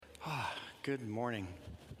Good morning.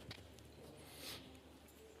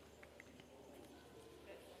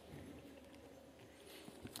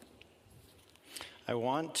 I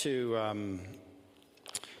want to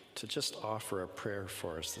just offer a prayer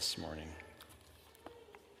for us this morning.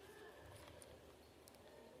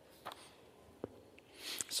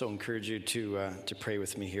 So I encourage you to pray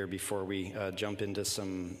with me here before we jump into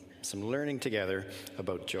some learning together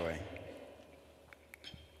about joy.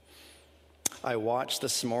 I watched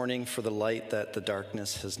this morning for the light that the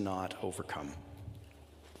darkness has not overcome.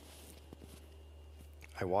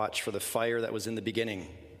 I watched for the fire that was in the beginning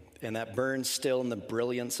and that burns still in the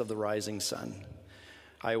brilliance of the rising sun.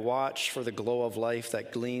 I watch for the glow of life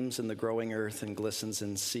that gleams in the growing earth and glistens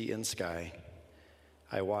in sea and sky.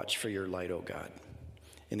 I watch for your light, O God,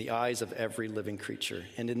 in the eyes of every living creature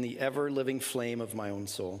and in the ever-living flame of my own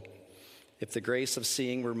soul. If the grace of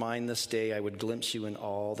seeing were mine this day, I would glimpse you in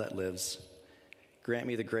all that lives. Grant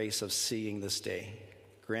me the grace of seeing this day.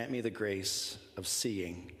 Grant me the grace of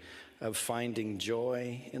seeing, of finding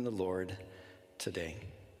joy in the Lord today.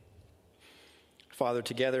 Father,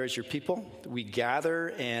 together as your people, we gather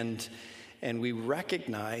and we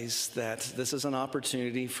recognize that this is an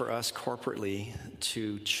opportunity for us corporately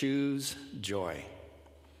to choose joy.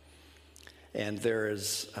 And there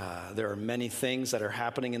are many things that are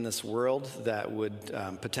happening in this world that would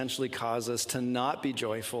potentially cause us to not be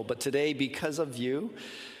joyful. But today, because of you,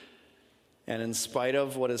 and in spite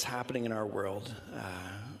of what is happening in our world,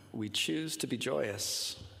 we choose to be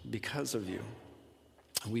joyous because of you.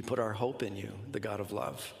 We put our hope in you, the God of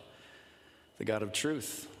love, the God of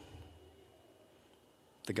truth,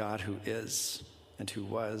 the God who is and who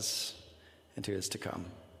was and who is to come.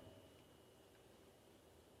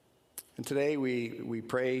 And today we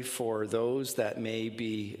pray for those that may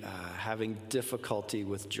be having difficulty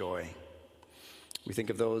with joy. We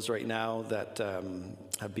think of those right now that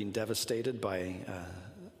have been devastated by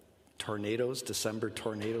tornadoes, December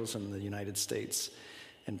tornadoes in the United States,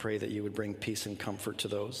 and pray that you would bring peace and comfort to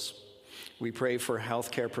those. We pray for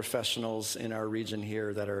healthcare professionals in our region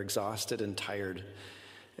here that are exhausted and tired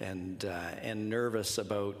and nervous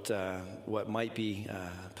about what might be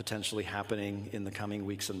potentially happening in the coming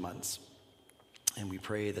weeks and months. And we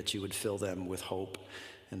pray that you would fill them with hope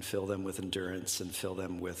and fill them with endurance and fill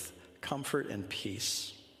them with comfort and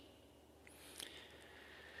peace.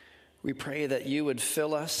 We pray that you would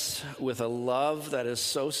fill us with a love that is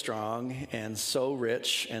so strong and so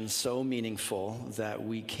rich and so meaningful that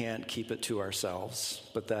we can't keep it to ourselves,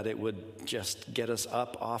 but that it would just get us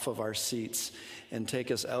up off of our seats and take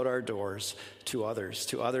us out our doors to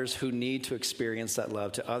others who need to experience that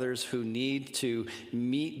love, to others who need to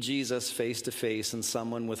meet Jesus face to face and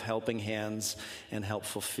someone with helping hands and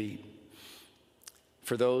helpful feet.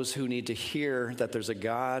 For those who need to hear that there's a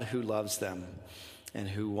God who loves them and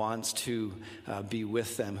who wants to be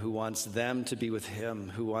with them, who wants them to be with him,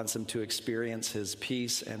 who wants them to experience his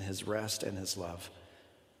peace and his rest and his love.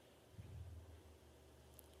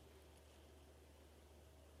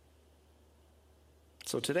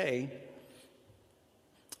 So today,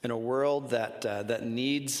 in a world that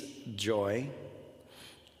needs joy,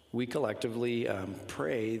 we collectively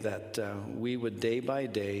pray that we would day by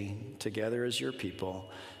day, together as your people,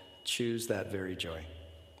 choose that very joy.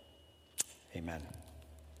 Amen.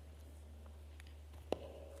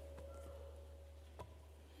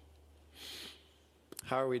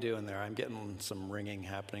 How are we doing there? I'm getting some ringing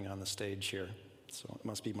happening on the stage here, so it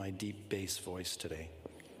must be my deep bass voice today.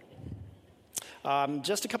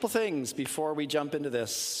 Just a couple things before we jump into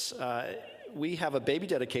this. We have a baby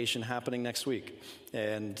dedication happening next week,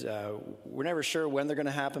 and we're never sure when they're going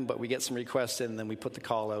to happen, but we get some requests in, and then we put the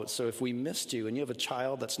call out. So if we missed you and you have a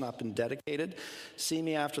child that's not been dedicated, see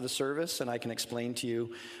me after the service, and I can explain to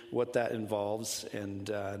you what that involves.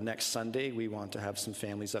 And next Sunday, we want to have some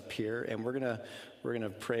families up here, and we're gonna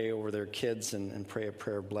pray over their kids and pray a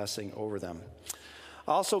prayer of blessing over them.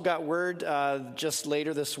 Also got word just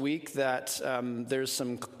later this week that there's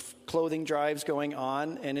some clothing drives going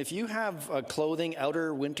on. And if you have clothing,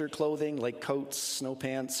 outer winter clothing, like coats, snow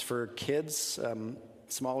pants for kids,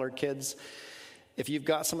 smaller kids, if you've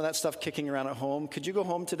got some of that stuff kicking around at home, could you go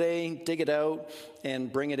home today, dig it out,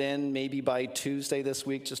 and bring it in maybe by Tuesday this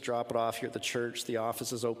week? Just drop it off here at the church. The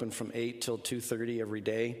office is open from 8 till 2:30 every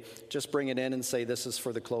day. Just bring it in and say, this is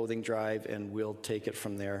for the clothing drive, and we'll take it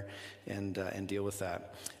from there and deal with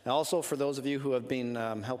that. And also, for those of you who have been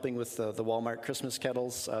helping with the Walmart Christmas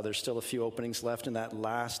kettles, there's still a few openings left in that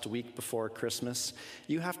last week before Christmas.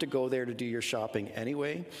 You have to go there to do your shopping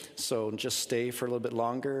anyway, so just stay for a little bit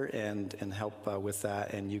longer and help with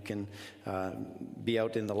that, and you can be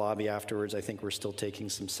out in the lobby afterwards. I think we're still taking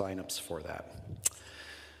some sign-ups for that.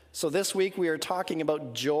 So this week we are talking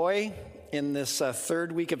about joy in this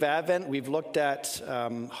third week of Advent. We've looked at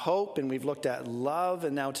hope and we've looked at love,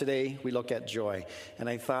 and now today we look at joy. And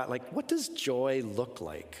I thought, what does joy look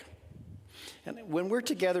like? And when we're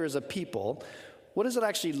together as a people, what does it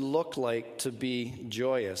actually look like to be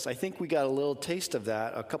joyous? I think we got a little taste of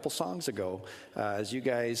that a couple songs ago. As you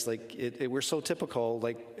guys, we're so typical.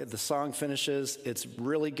 The song finishes, it's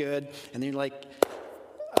really good, and then you're like,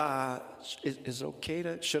 is it okay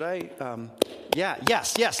to, should I?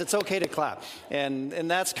 Yes, it's okay to clap. And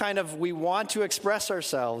that's kind of, we want to express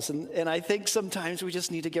ourselves. And I think sometimes we just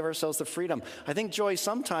need to give ourselves the freedom. I think joy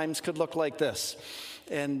sometimes could look like this.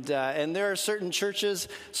 And there are certain churches,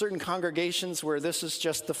 certain congregations where this is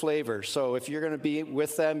just the flavor. So if you're going to be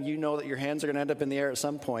with them, you know that your hands are going to end up in the air at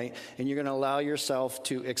some point, and you're going to allow yourself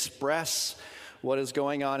to express what is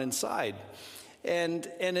going on inside. And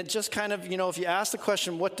it just kind of, if you ask the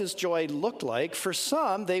question, what does joy look like? For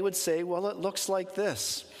some, they would say, well, it looks like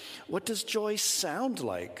this. What does joy sound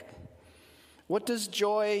like? What does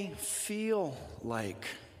joy feel like?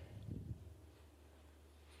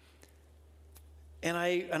 And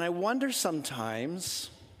I wonder sometimes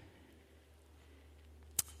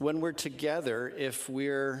when we're together if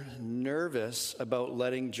we're nervous about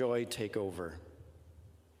letting joy take over.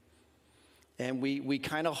 And we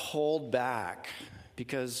kind of hold back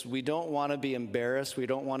because we don't want to be embarrassed. We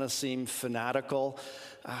don't want to seem fanatical.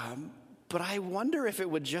 But I wonder if it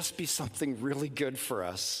would just be something really good for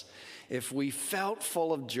us if we felt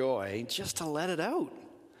full of joy just to let it out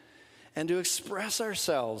and to express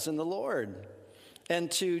ourselves in the Lord.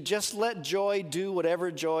 And to just let joy do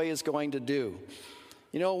whatever joy is going to do.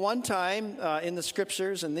 One time in the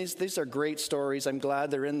scriptures, and these are great stories, I'm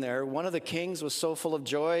glad they're in there. One of the kings was so full of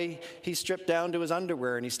joy, he stripped down to his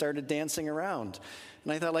underwear and he started dancing around.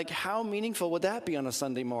 And I thought, how meaningful would that be on a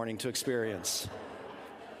Sunday morning to experience?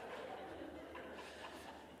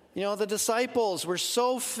 The disciples were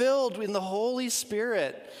so filled in the Holy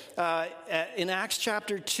Spirit in Acts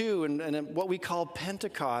chapter 2 and what we call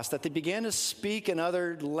Pentecost that they began to speak in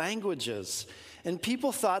other languages. And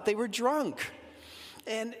people thought they were drunk.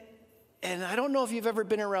 And I don't know if you've ever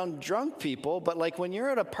been around drunk people, but when you're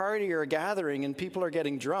at a party or a gathering and people are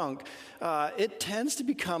getting drunk, it tends to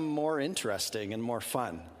become more interesting and more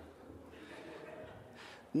fun.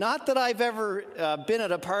 Not that I've ever been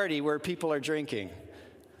at a party where people are drinking.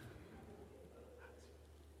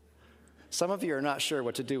 Some of you are not sure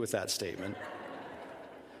what to do with that statement.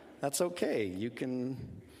 That's okay. You can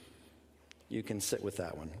sit with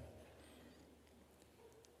that one.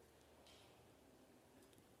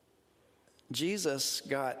 Jesus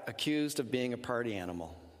got accused of being a party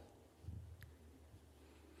animal.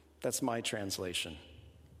 That's my translation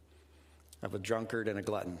of a drunkard and a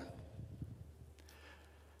glutton.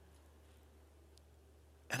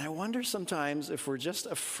 And I wonder sometimes if we're just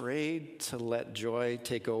afraid to let joy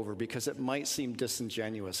take over because it might seem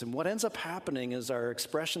disingenuous. And what ends up happening is our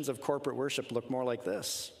expressions of corporate worship look more like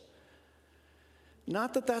this.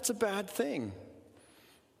 Not that that's a bad thing.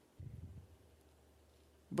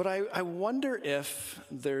 But I wonder if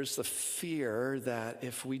there's the fear that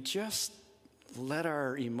if we just let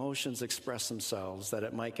our emotions express themselves, that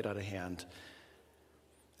it might get out of hand.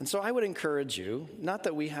 And so I would encourage you, not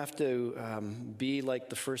that we have to be like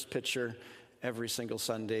the first picture every single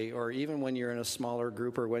Sunday, or even when you're in a smaller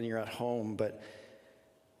group or when you're at home, but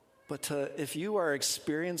if you are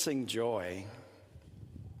experiencing joy,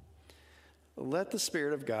 let the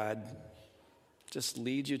Spirit of God just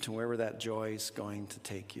lead you to wherever that joy is going to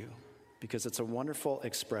take you, because it's a wonderful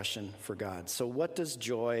expression for God. So what does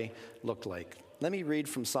joy look like? Let me read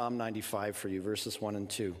from Psalm 95 for you, verses 1 and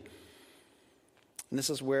 2. And this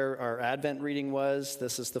is where our Advent reading was.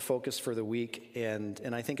 This is the focus for the week, and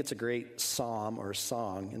I think it's a great psalm or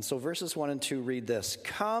song. And so verses 1 and 2 read this: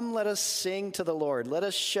 Come, let us sing to the Lord. Let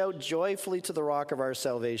us shout joyfully to the rock of our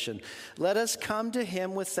salvation. Let us come to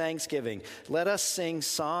him with thanksgiving. Let us sing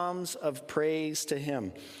psalms of praise to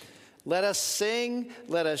him. Let us sing,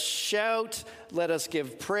 let us shout, let us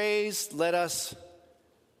give praise, let us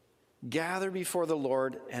gather before the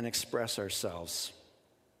Lord and express ourselves.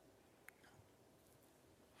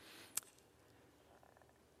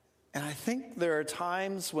 And I think there are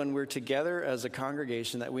times when we're together as a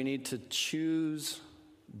congregation that we need to choose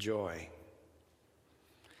joy.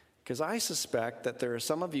 Because I suspect that there are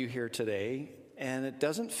some of you here today, and it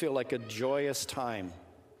doesn't feel like a joyous time.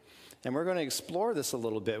 And we're going to explore this a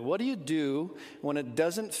little bit. What do you do when it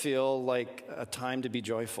doesn't feel like a time to be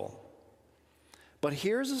joyful? But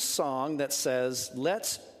here's a song that says,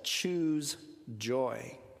 let's choose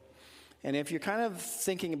joy. And if you're kind of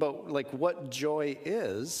thinking about what joy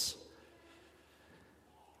is,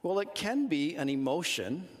 Well, it can be an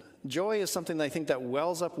emotion. Joy is something that I think that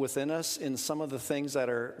wells up within us in some of the things that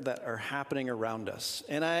are happening around us.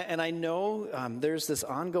 And I know there's this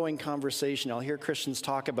ongoing conversation. I'll hear Christians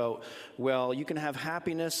talk about, well, you can have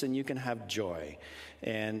happiness and you can have joy.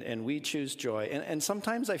 And we choose joy. And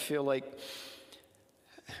sometimes I feel like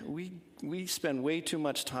we spend way too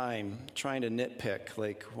much time trying to nitpick.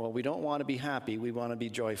 Like, well, we don't want to be happy. We want to be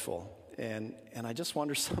joyful. And I just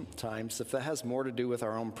wonder sometimes if that has more to do with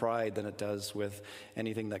our own pride than it does with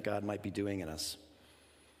anything that God might be doing in us.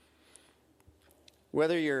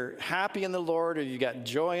 Whether you're happy in the Lord or you got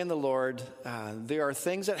joy in the Lord, there are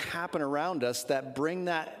things that happen around us that bring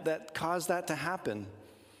that cause that to happen.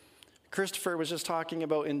 Christopher was just talking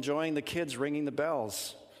about enjoying the kids ringing the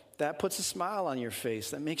bells. That puts a smile on your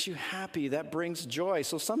face. That makes you happy. That brings joy.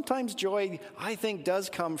 So sometimes joy, I think, does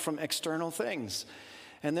come from external things.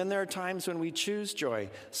 And then there are times when we choose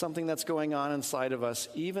joy, something that's going on inside of us,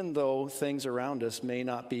 even though things around us may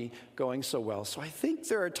not be going so well. So I think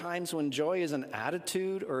there are times when joy is an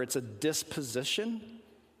attitude or it's a disposition.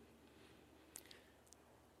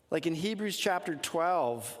 Like in Hebrews chapter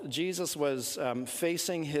 12, Jesus was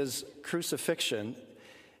facing his crucifixion,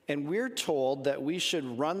 and we're told that we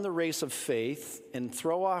should run the race of faith and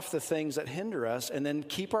throw off the things that hinder us and then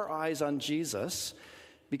keep our eyes on Jesus.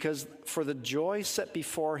 Because for the joy set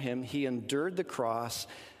before him, he endured the cross,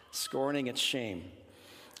 scorning its shame.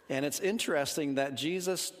 And it's interesting that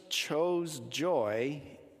Jesus chose joy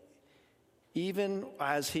even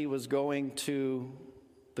as he was going to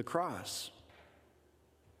the cross.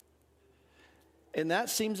 And that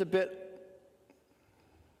seems a bit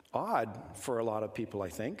odd for a lot of people, I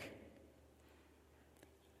think.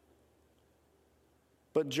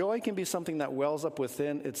 But joy can be something that wells up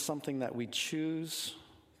within. It's something that we choose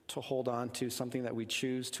to hold on to, something that we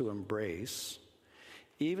choose to embrace,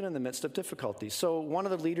 even in the midst of difficulty. So one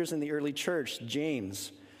of the leaders in the early church,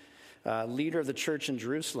 James, leader of the church in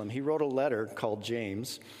Jerusalem, he wrote a letter called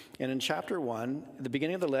James. And in chapter 1, at the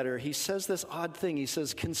beginning of the letter, he says this odd thing. He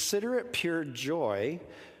says, "Consider it pure joy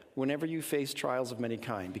whenever you face trials of many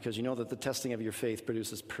kind, because you know that the testing of your faith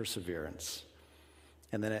produces perseverance."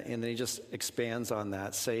 And then he just expands on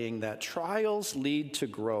that, saying that trials lead to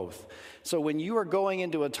growth. So when you are going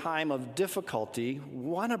into a time of difficulty,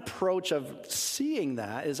 one approach of seeing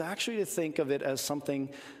that is actually to think of it as something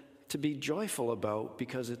to be joyful about,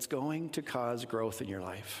 because it's going to cause growth in your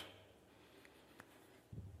life.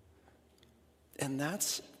 And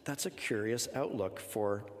that's a curious outlook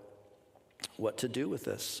for what to do with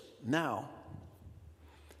this. Now,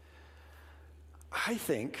 I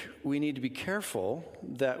think we need to be careful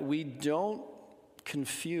that we don't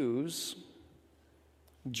confuse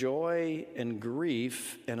joy and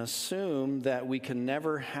grief and assume that we can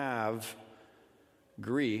never have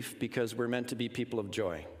grief because we're meant to be people of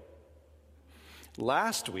joy.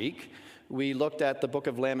 Last week, we looked at the book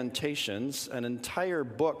of Lamentations, an entire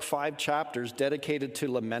book, 5 chapters dedicated to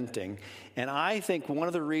lamenting. And I think one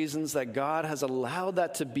of the reasons that God has allowed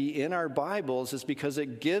that to be in our Bibles is because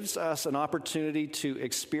it gives us an opportunity to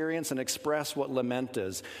experience and express what lament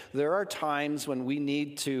is. There are times when we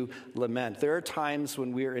need to lament. There are times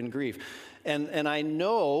when we are in grief. And I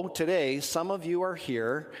know today some of you are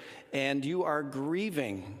here and you are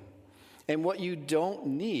grieving. And what you don't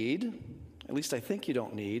need, at least I think you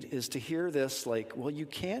don't need, is to hear this like, well, you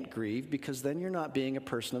can't grieve because then you're not being a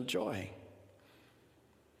person of joy.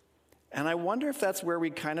 And I wonder if that's where we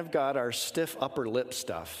kind of got our stiff upper lip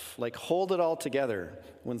stuff, like hold it all together.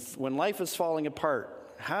 When life is falling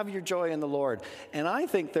apart, have your joy in the Lord. And I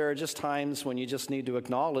think there are just times when you just need to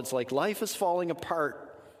acknowledge, like, life is falling apart.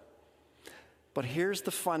 But here's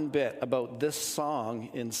the fun bit about this song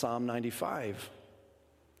in Psalm 95.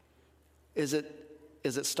 Is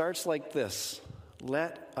it starts like this: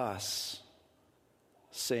 let us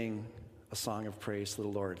sing a song of praise to the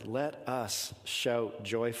Lord. Let us shout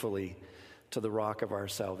joyfully to the rock of our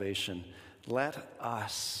salvation. Let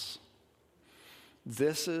us.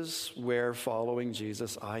 This is where following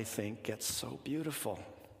Jesus, I think, gets so beautiful.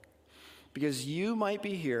 Because you might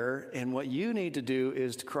be here, and what you need to do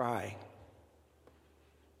is to cry.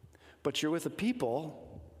 But you're with a people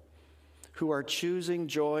who are choosing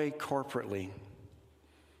joy corporately.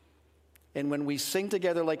 And when we sing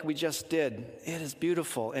together like we just did, it is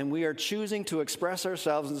beautiful. And we are choosing to express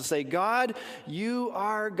ourselves and to say, God, you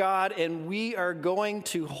are God, and we are going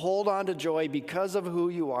to hold on to joy because of who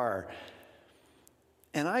you are.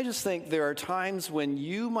 And I just think there are times when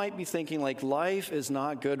you might be thinking like, life is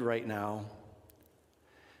not good right now,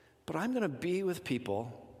 but I'm going to be with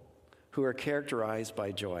people who are characterized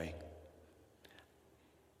by joy.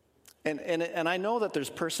 And I know that there's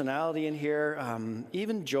personality in here.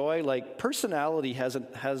 Even joy, like personality has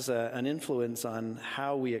an influence on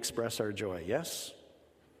how we express our joy, yes?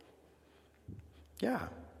 Yeah.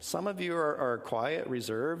 Some of you are quiet,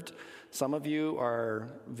 reserved. Some of you are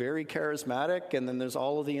very charismatic, and then there's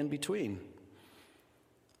all of the in-between.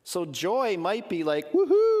 So joy might be like,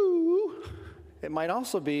 woohoo! It might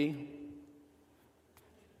also be,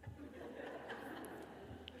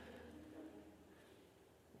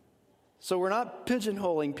 so we're not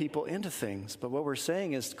pigeonholing people into things, but what we're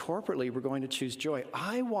saying is corporately we're going to choose joy.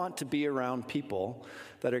 I want to be around people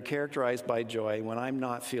that are characterized by joy when I'm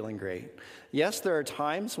not feeling great. Yes, there are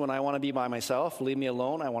times when I want to be by myself, leave me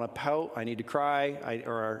alone, I want to pout, I need to cry,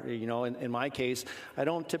 in my case, I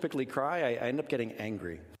don't typically cry, I end up getting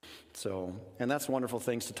angry. So, and that's wonderful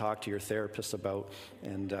things to talk to your therapist about.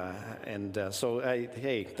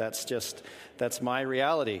 That's my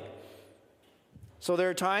reality. So there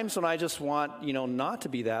are times when I just want, not to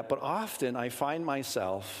be that, but often I find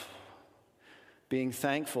myself being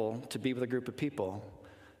thankful to be with a group of people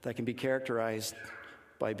that can be characterized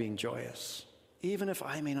by being joyous, even if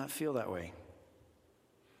I may not feel that way.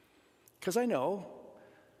 Because I know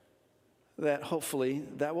that hopefully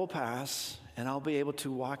that will pass and I'll be able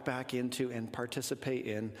to walk back into and participate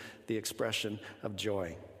in the expression of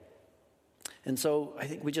joy. And so I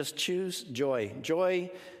think we just choose joy.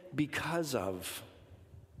 Joy because of.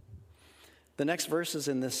 The next verses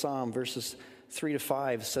in this psalm, verses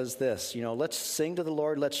 3-5, says this, let's sing to the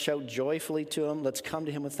Lord, let's shout joyfully to him, let's come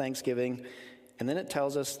to him with thanksgiving. And then it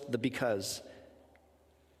tells us the because.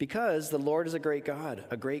 Because the Lord is a great God,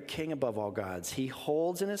 a great king above all gods. He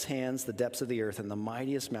holds in his hands the depths of the earth and the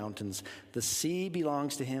mightiest mountains. The sea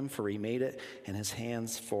belongs to him, for he made it, and his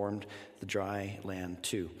hands formed the dry land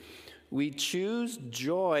too. We choose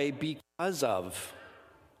joy because of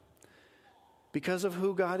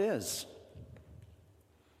who God is.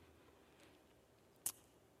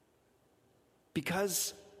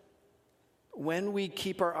 Because when we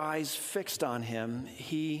keep our eyes fixed on him,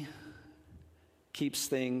 he keeps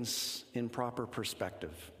things in proper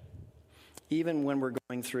perspective, even when we're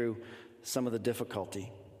going through some of the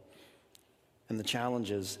difficulty and the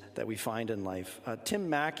challenges that we find in life. Tim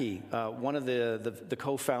Mackey, one of the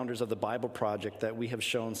co-founders of the Bible Project that we have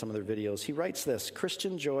shown some of their videos, he writes this: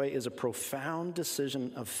 Christian joy is a profound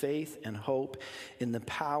decision of faith and hope in the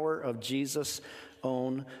power of Jesus'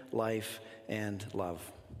 own life and love.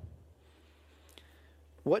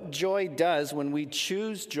 What joy does when we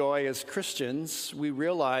choose joy as Christians, we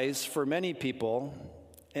realize for many people,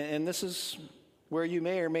 and this is where you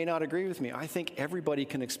may or may not agree with me, I think everybody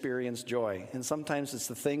can experience joy. And sometimes it's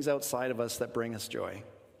the things outside of us that bring us joy.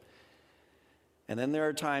 And then there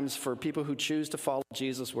are times for people who choose to follow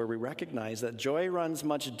Jesus where we recognize that joy runs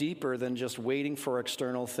much deeper than just waiting for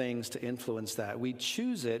external things to influence that. We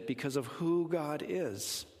choose it because of who God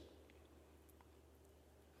is.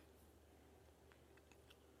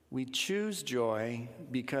 We choose joy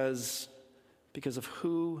because of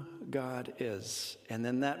who God is. And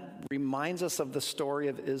then that reminds us of the story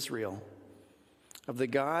of Israel, of the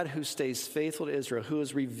God who stays faithful to Israel, who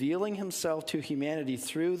is revealing himself to humanity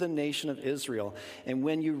through the nation of Israel. And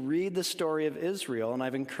when you read the story of Israel, and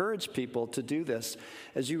I've encouraged people to do this,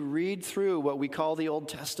 as you read through what we call the Old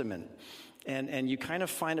Testament, and you kind of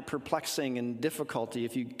find it perplexing and difficulty,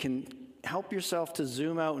 if you can help yourself to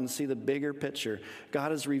zoom out and see the bigger picture.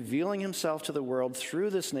 God is revealing himself to the world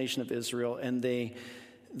through this nation of Israel, and they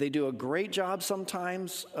do a great job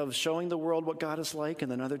sometimes of showing the world what God is like,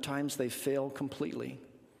 and then other times they fail completely.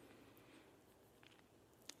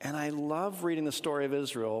 And I love reading the story of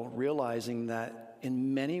Israel, realizing that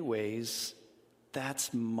in many ways,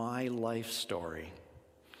 that's my life story.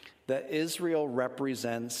 That Israel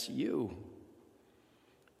represents you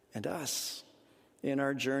and us in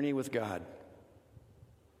our journey with God,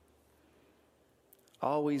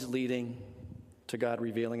 always leading to God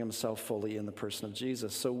revealing himself fully in the person of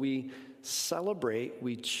Jesus. So we celebrate,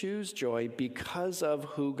 we choose joy because of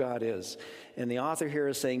who God is. And the author here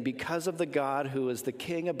is saying, because of the God who is the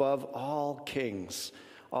king above all kings,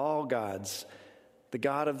 all gods, the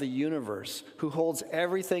God of the universe, who holds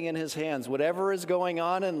everything in his hands. Whatever is going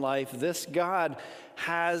on in life, this God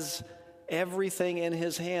has everything in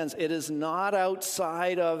his hands. It is not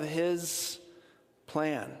outside of his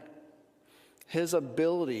plan, his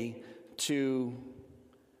ability to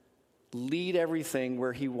lead everything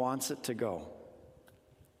where he wants it to go.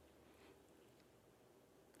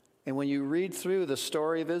 And when you read through the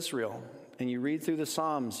story of Israel and you read through the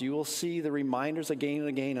Psalms, you will see the reminders again and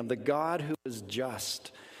again of the God who is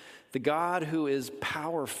just, the God who is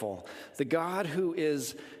powerful, the God who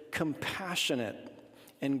is compassionate,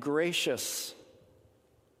 and gracious,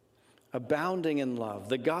 abounding in love,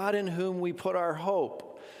 the God in whom we put our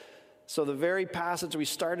hope. So the very passage we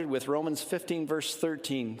started with, Romans 15, verse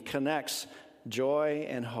 13, connects joy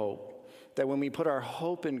and hope. That when we put our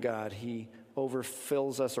hope in God, he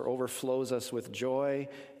overfills us or overflows us with joy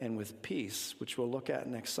and with peace, which we'll look at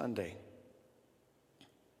next Sunday.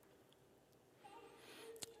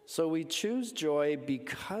 So we choose joy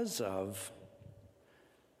because of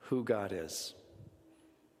who God is.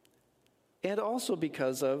 And also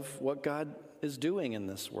because of what God is doing in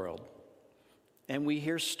this world. And we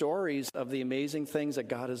hear stories of the amazing things that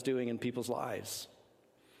God is doing in people's lives.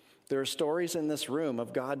 There are stories in this room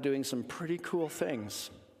of God doing some pretty cool things,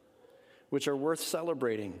 which are worth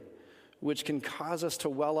celebrating, which can cause us to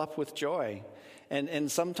well up with joy.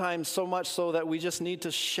 And sometimes so much so that we just need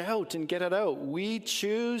to shout and get it out. We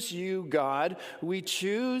choose you, God. We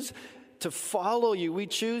choose to follow you. We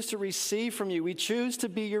choose to receive from you. We choose to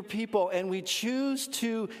be your people. And we choose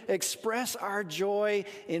to express our joy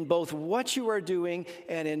in both what you are doing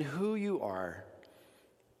and in who you are.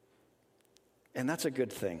 And that's a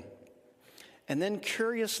good thing. And then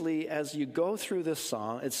curiously, as you go through this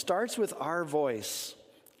song, it starts with our voice.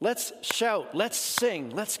 Let's shout, let's sing,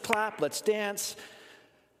 let's clap, let's dance.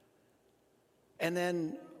 And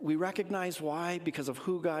then we recognize why, because of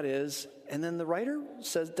who God is. And then the writer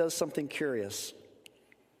does something curious.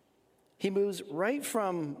 He moves right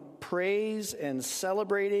from praise and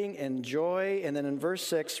celebrating and joy, and then in verse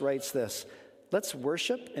 6 writes this: let's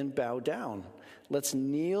worship and bow down. Let's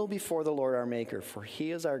kneel before the Lord our Maker, for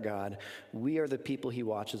he is our God. We are the people he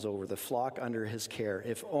watches over, the flock under his care.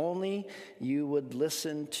 If only you would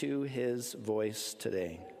listen to his voice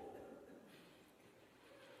today.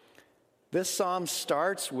 This psalm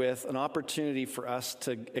starts with an opportunity for us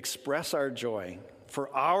to express our joy,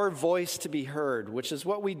 for our voice to be heard, which is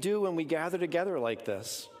what we do when we gather together like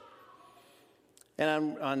this.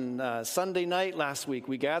 And on Sunday night last week,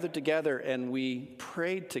 we gathered together and we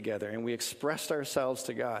prayed together and we expressed ourselves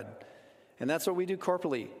to God. And that's what we do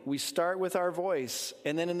corporately. We start with our voice.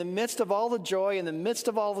 And then in the midst of all the joy, in the midst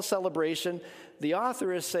of all the celebration, the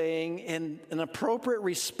author is saying, in an appropriate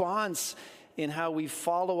response in how we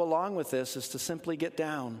follow along with this, is to simply get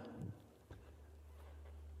down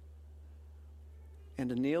and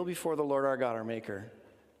to kneel before the Lord our God, our Maker,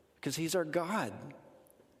 because he's our God.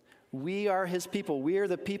 We are his people. We are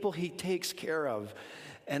the people he takes care of.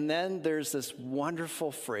 And then there's this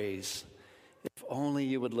wonderful phrase: if only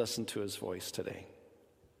you would listen to his voice today.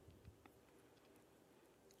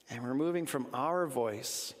 And we're moving from our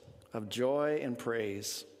voice of joy and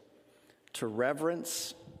praise to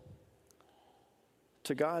reverence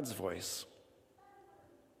to God's voice.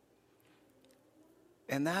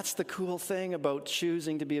 And that's the cool thing about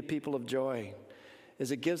choosing to be a people of joy,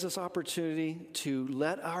 is it gives us opportunity to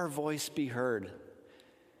let our voice be heard.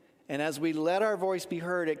 And as we let our voice be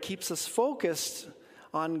heard, it keeps us focused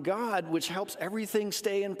on God, which helps everything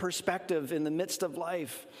stay in perspective in the midst of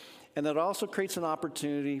life. And it also creates an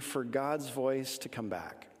opportunity for God's voice to come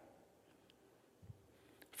back,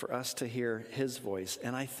 for us to hear his voice.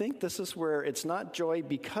 And I think this is where it's not joy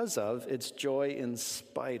because of, it's joy in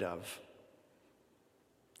spite of.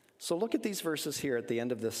 So look at these verses here at the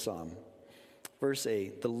end of this psalm. Verse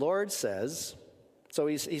 8, the Lord says, so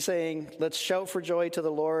he's saying, let's shout for joy to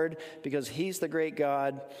the Lord because he's the great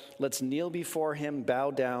God. Let's kneel before him,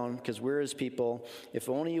 bow down because we're his people. If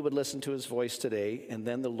only you would listen to his voice today. And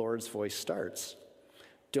then the Lord's voice starts.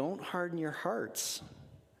 Don't harden your hearts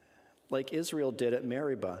like Israel did at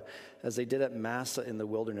Meribah, as they did at Massah in the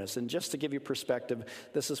wilderness. And just to give you perspective,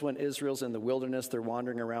 this is when Israel's in the wilderness. They're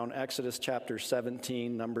wandering around. Exodus chapter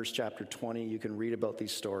 17, Numbers chapter 20. You can read about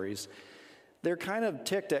these stories. They're kind of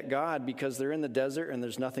ticked at God because they're in the desert and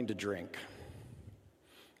there's nothing to drink.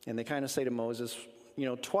 And they kind of say to Moses,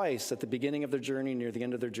 twice at the beginning of their journey, near the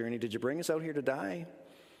end of their journey, did you bring us out here to die?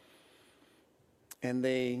 And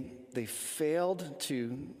they failed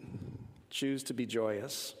to choose to be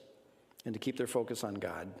joyous and to keep their focus on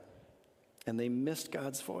God. And they missed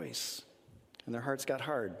God's voice, and their hearts got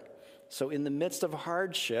hard. So in the midst of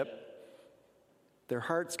hardship, their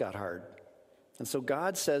hearts got hard. And so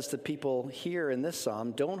God says to people here in this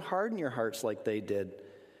psalm, don't harden your hearts like they did,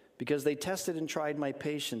 because they tested and tried my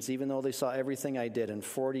patience, even though they saw everything I did. In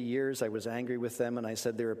 40 years I was angry with them, and I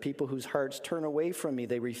said, there are people whose hearts turn away from me.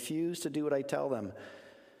 They refuse to do what I tell them.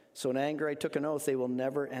 So in anger I took an oath, they will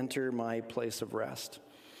never enter my place of rest.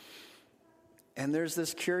 And there's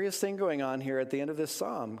this curious thing going on here at the end of this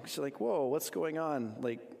psalm. She's like, whoa, what's going on?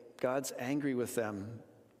 Like, God's angry with them.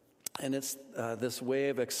 And it's this way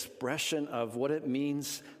of expression of what it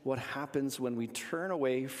means, what happens when we turn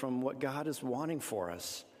away from what God is wanting for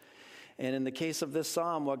us. And in the case of this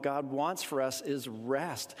psalm, what God wants for us is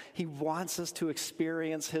rest. He wants us to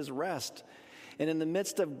experience his rest. And in the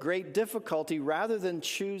midst of great difficulty, rather than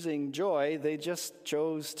choosing joy, they just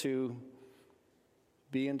chose to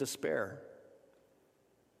be in despair.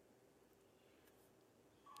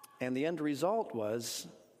 And the end result was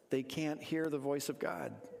they can't hear the voice of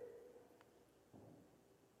God.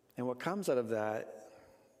 And what comes out of that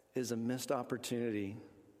is a missed opportunity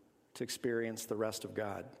to experience the rest of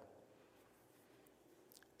God.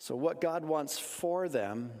 So what God wants for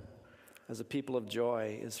them as a people of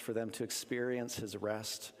joy is for them to experience his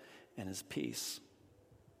rest and his peace.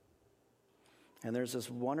 And there's this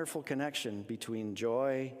wonderful connection between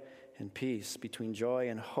joy and peace, between joy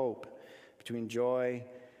and hope, between joy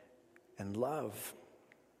and love.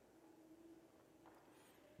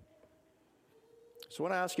 So I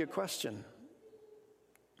want to ask you a question.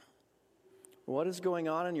 What is going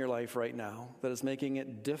on in your life right now that is making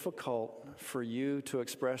it difficult for you to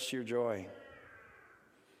express your joy?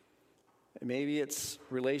 Maybe it's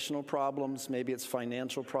relational problems, maybe it's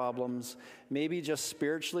financial problems, maybe just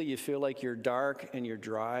spiritually you feel like you're dark and you're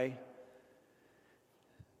dry.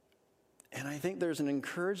 And I think there's an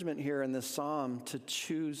encouragement here in this psalm to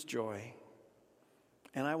choose joy.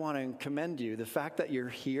 And I want to commend you. The fact that you're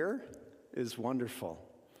here is wonderful.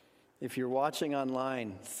 If you're watching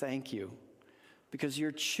online, thank you. Because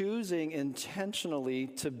you're choosing intentionally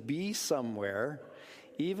to be somewhere,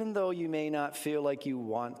 even though you may not feel like you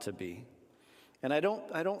want to be. And I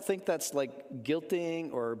don't think that's like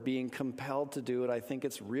guilting or being compelled to do it. I think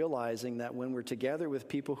it's realizing that when we're together with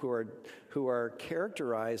people who are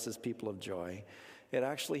characterized as people of joy, it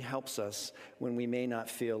actually helps us when we may not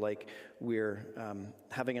feel like we're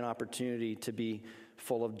having an opportunity to be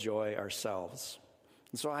full of joy ourselves.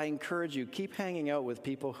 And so I encourage you, keep hanging out with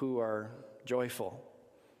people who are joyful,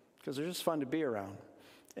 because they're just fun to be around.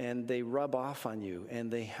 And they rub off on you, and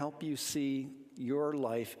they help you see your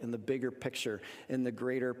life in the bigger picture, in the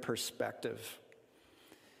greater perspective.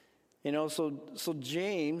 You know, so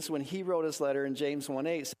James, when he wrote his letter in James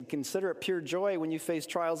 1:8, said, consider it pure joy when you face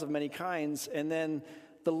trials of many kinds. And then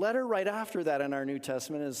the letter right after that in our New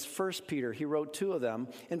Testament is 1 Peter. He wrote 2 of them.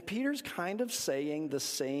 And Peter's kind of saying the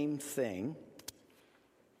same thing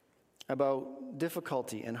about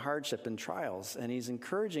difficulty and hardship and trials. And he's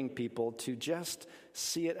encouraging people to just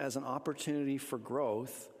see it as an opportunity for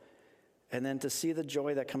growth, and then to see the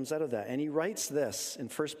joy that comes out of that. And he writes this in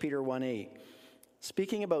 1 Peter 1:8.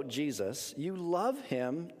 Speaking about Jesus, you love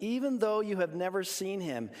him even though you have never seen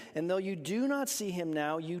him. And though you do not see him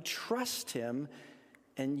now, you trust him,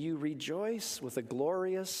 and you rejoice with a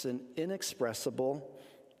glorious and inexpressible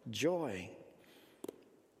joy.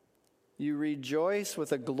 You rejoice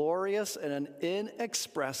with a glorious and an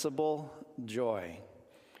inexpressible joy.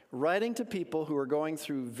 Writing to people who are going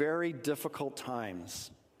through very difficult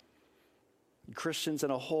times. Christians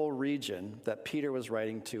in a whole region that Peter was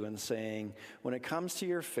writing to and saying, when it comes to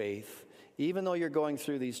your faith, even though you're going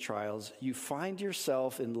through these trials, you find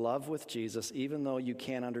yourself in love with Jesus, even though you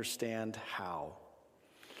can't understand how.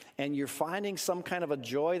 And you're finding some kind of a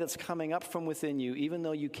joy that's coming up from within you, even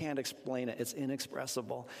though you can't explain it. It's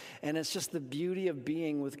inexpressible. And it's just the beauty of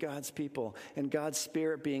being with God's people and God's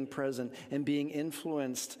Spirit being present and being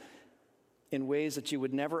influenced in ways that you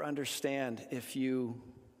would never understand if you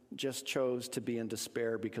just chose to be in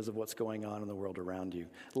despair because of what's going on in the world around you.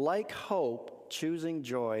 Like hope, choosing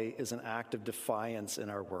joy is an act of defiance in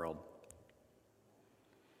our world.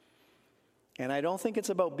 And I don't think it's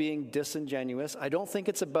about being disingenuous. I don't think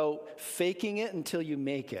it's about faking it until you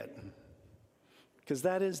make it, because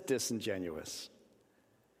that is disingenuous.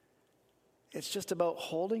 It's just about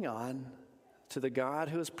holding on to the God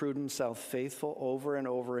who has proven himself faithful over and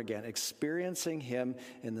over again, experiencing him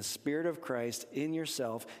in the Spirit of Christ, in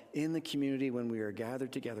yourself, in the community when we are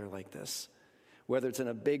gathered together like this. Whether it's in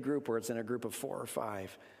a big group or it's in a group of 4 or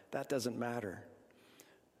 5, that doesn't matter.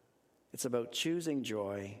 It's about choosing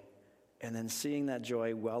joy and then seeing that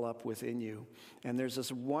joy well up within you. And there's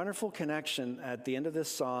this wonderful connection at the end of this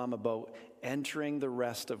psalm about entering the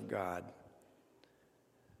rest of God,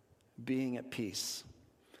 being at peace.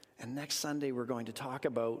 And next Sunday, we're going to talk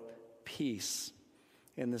about peace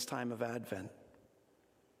in this time of Advent.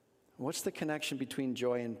 What's the connection between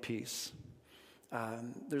joy and peace?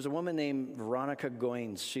 There's a woman named Veronica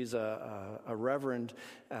Goins. She's a reverend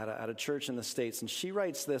at a church in the States, and she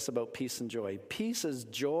writes this about peace and joy. Peace is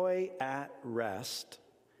joy at rest,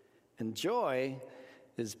 and joy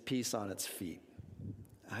is peace on its feet.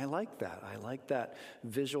 I like that. I like that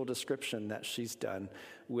visual description that she's done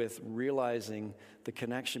with realizing the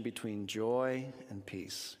connection between joy and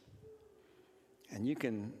peace. And you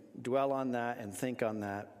can dwell on that and think on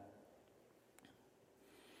that.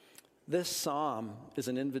 This psalm is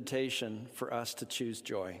an invitation for us to choose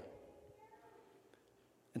joy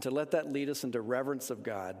and to let that lead us into reverence of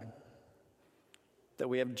God, that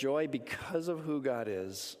we have joy because of who God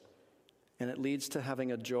is, and it leads to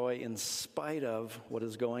having a joy in spite of what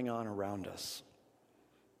is going on around us.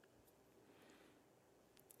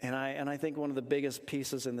 And I think one of the biggest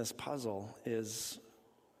pieces in this puzzle is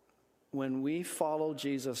when we follow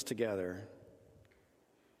Jesus together,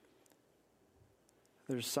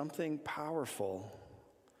 there's something powerful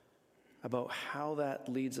about how that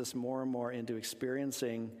leads us more and more into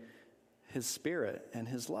experiencing His Spirit and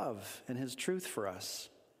His love and His truth for us.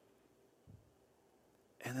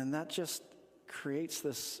 And then that just creates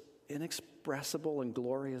this inexpressible and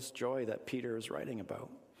glorious joy that Peter is writing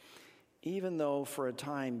about. Even though for a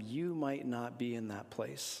time you might not be in that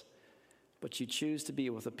place, but you choose to be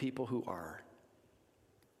with the people who are.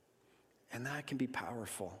 And that can be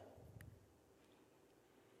powerful.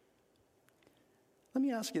 Let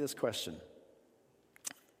me ask you this question.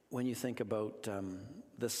 When you think about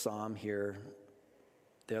this psalm here,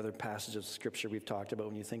 the other passages of Scripture we've talked about,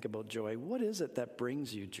 when you think about joy, what is it that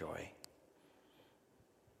brings you joy?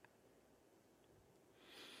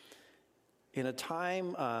 In a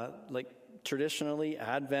time like traditionally,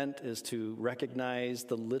 Advent is to recognize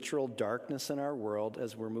the literal darkness in our world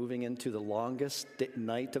as we're moving into the longest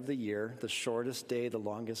night of the year, the shortest day, the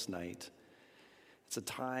longest night. It's a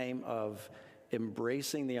time of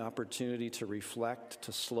embracing the opportunity to reflect,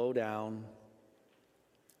 to slow down,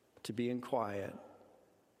 to be in quiet.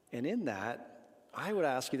 And in that, I would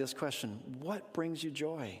ask you this question: what brings you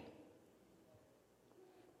joy?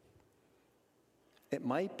 It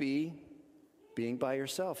might be being by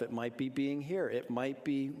yourself. It might be being here. It might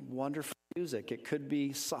be wonderful music. It could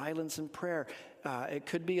be silence and prayer. It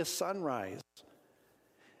could be a sunrise.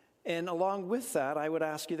 And along with that, I would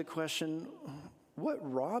ask you the question, what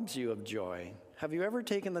robs you of joy? Have you ever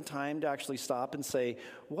taken the time to actually stop and say,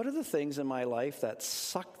 what are the things in my life that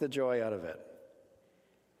suck the joy out of it?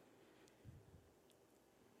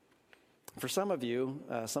 For some of you,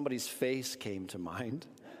 somebody's face came to mind.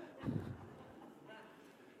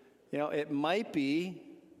 You know, it might be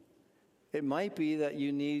that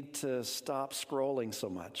you need to stop scrolling so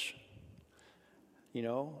much. You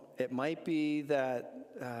know, it might be that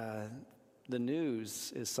the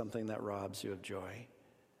news is something that robs you of joy.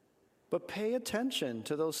 But pay attention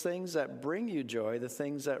to those things that bring you joy, the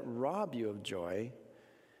things that rob you of joy.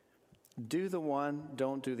 Do the one,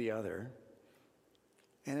 don't do the other.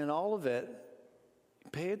 And in all of it,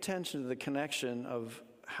 pay attention to the connection of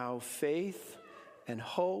how faith and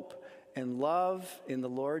hope and love in the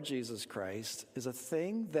Lord Jesus Christ is a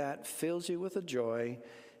thing that fills you with a joy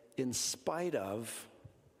in spite of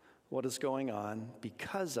what is going on,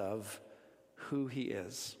 because of who He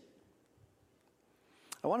is.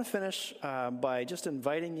 I want to finish by just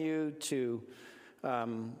inviting you to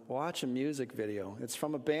watch a music video. It's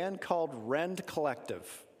from a band called Rend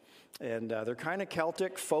Collective. And they're kind of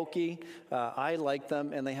Celtic, folky. I like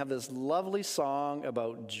them, and they have this lovely song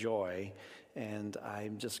about joy. And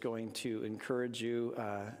I'm just going to encourage you,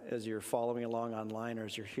 as you're following along online or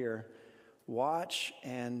as you're here, watch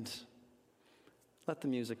and let the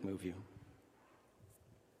music move you.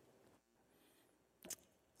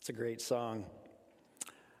 It's a great song.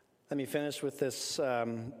 Let me finish with this,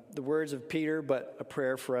 the words of Peter, but a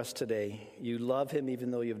prayer for us today. You love Him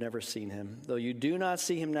even though you've never seen Him. Though you do not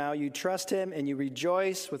see Him now, you trust Him and you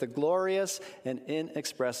rejoice with a glorious and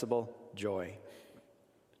inexpressible joy.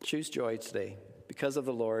 Choose joy today because of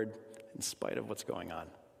the Lord in spite of what's going on.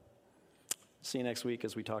 See you next week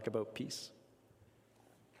as we talk about peace.